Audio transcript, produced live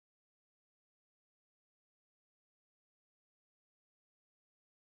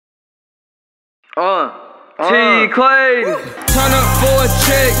T-Clay. Turn up for a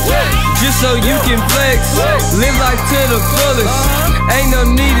check, just so you can flex. Live life to the fullest, ain't no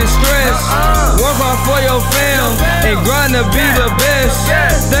need to stress. Work hard for your fam, and grind to be the best.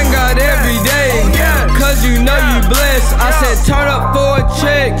 Thank God every day, cause you know you blessed. I said turn up for a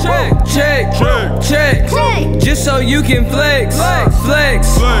check, check, just so you can flex,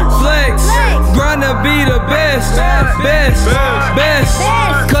 flex. Grind to be the best,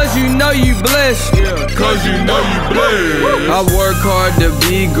 cause you know you blessed. Cause you know you blessed. I work hard to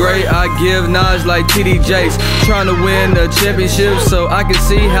be great, I give knowledge like TD Jakes. Trying to win a championship so I can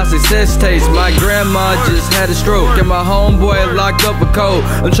see how success tastes. My grandma just had a stroke and my homeboy locked up a cold.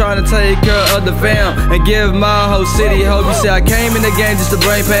 I'm trying to take care of the fam and give my whole city hope. You see, I came in the game just to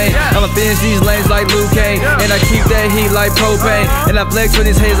bring pain. I'ma finish these lanes like Luke Kane, and I keep that heat like propane, and I flex with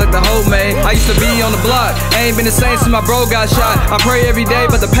these haters like the whole man. I used to be on the block, ain't been the same since my bro got shot. I pray every day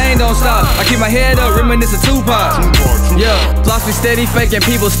but the pain don't stop. I keep my head up, reminiscing Tupac. Yeah, philosophy steady, faking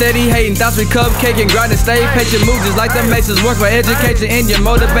people steady hating. Thoughts we cupcaking, grinding, stay patient. Move just like the Masons, work for education, and your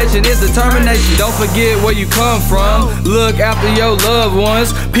motivation is determination. Don't forget where you come from, look after your loved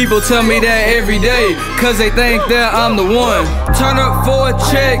ones. People tell me that every day, cause they think that I'm the one. Turn up for a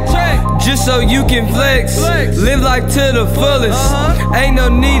check, just so you can flex. Live life to the fullest, ain't no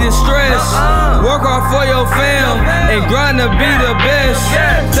need to stress. Work hard for your fam, and grind to be the best.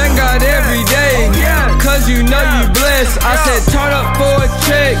 Thank God every day, cause you know you blessed. I said turn up for a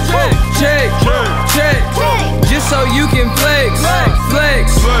check, just so you can flex,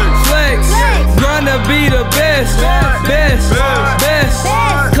 grind to be the best,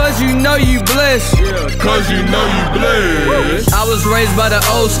 cause you know you blessed. Cause you know you blessed. I was raised by the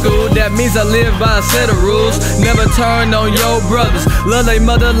old school, that means I live by a set of rules. Never turn on your brothers, love they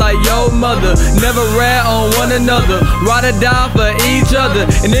mother like your mother. Never rat on one another, ride or die for each other.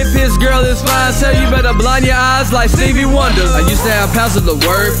 And if his girl is fine, so you better blind your eyes like Stevie Wonder. I used to have pounds of the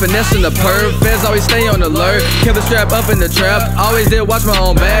word, finessing the perv. Feds always stay on alert, kept a strap up in the trap. Always did watch my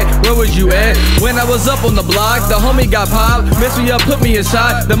own back, where was you at? When I was up on the block, the homie got popped. Messed me up, put me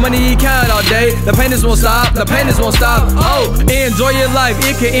inside. The money he counted all day, the painters won't stop, the painters won't stop. Oh, enjoy your life,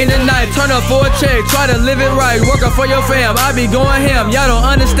 it can end at night. Turn up for a check, try to live it right. Work up for your fam, I be going ham. Y'all don't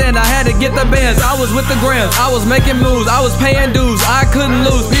understand, I had to get the bands. I was with the grams, I was making moves, I was paying dues, I couldn't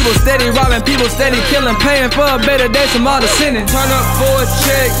lose. People steady robbing, people steady killing, paying for a better day from all the sinning. Turn up for a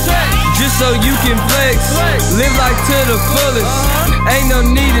check, just so you can flex. Live life to the fullest, ain't no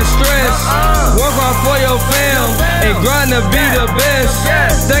need to stress. Work hard for your fam, and grind to be the best.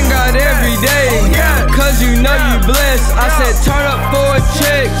 Thank God every day, cause you know you blessed. I said turn up for a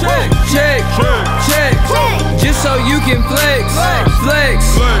check, just so you can flex,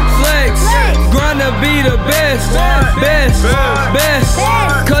 grind to be the best,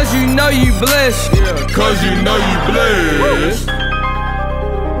 cause you know you blessed. Cause you know you blessed.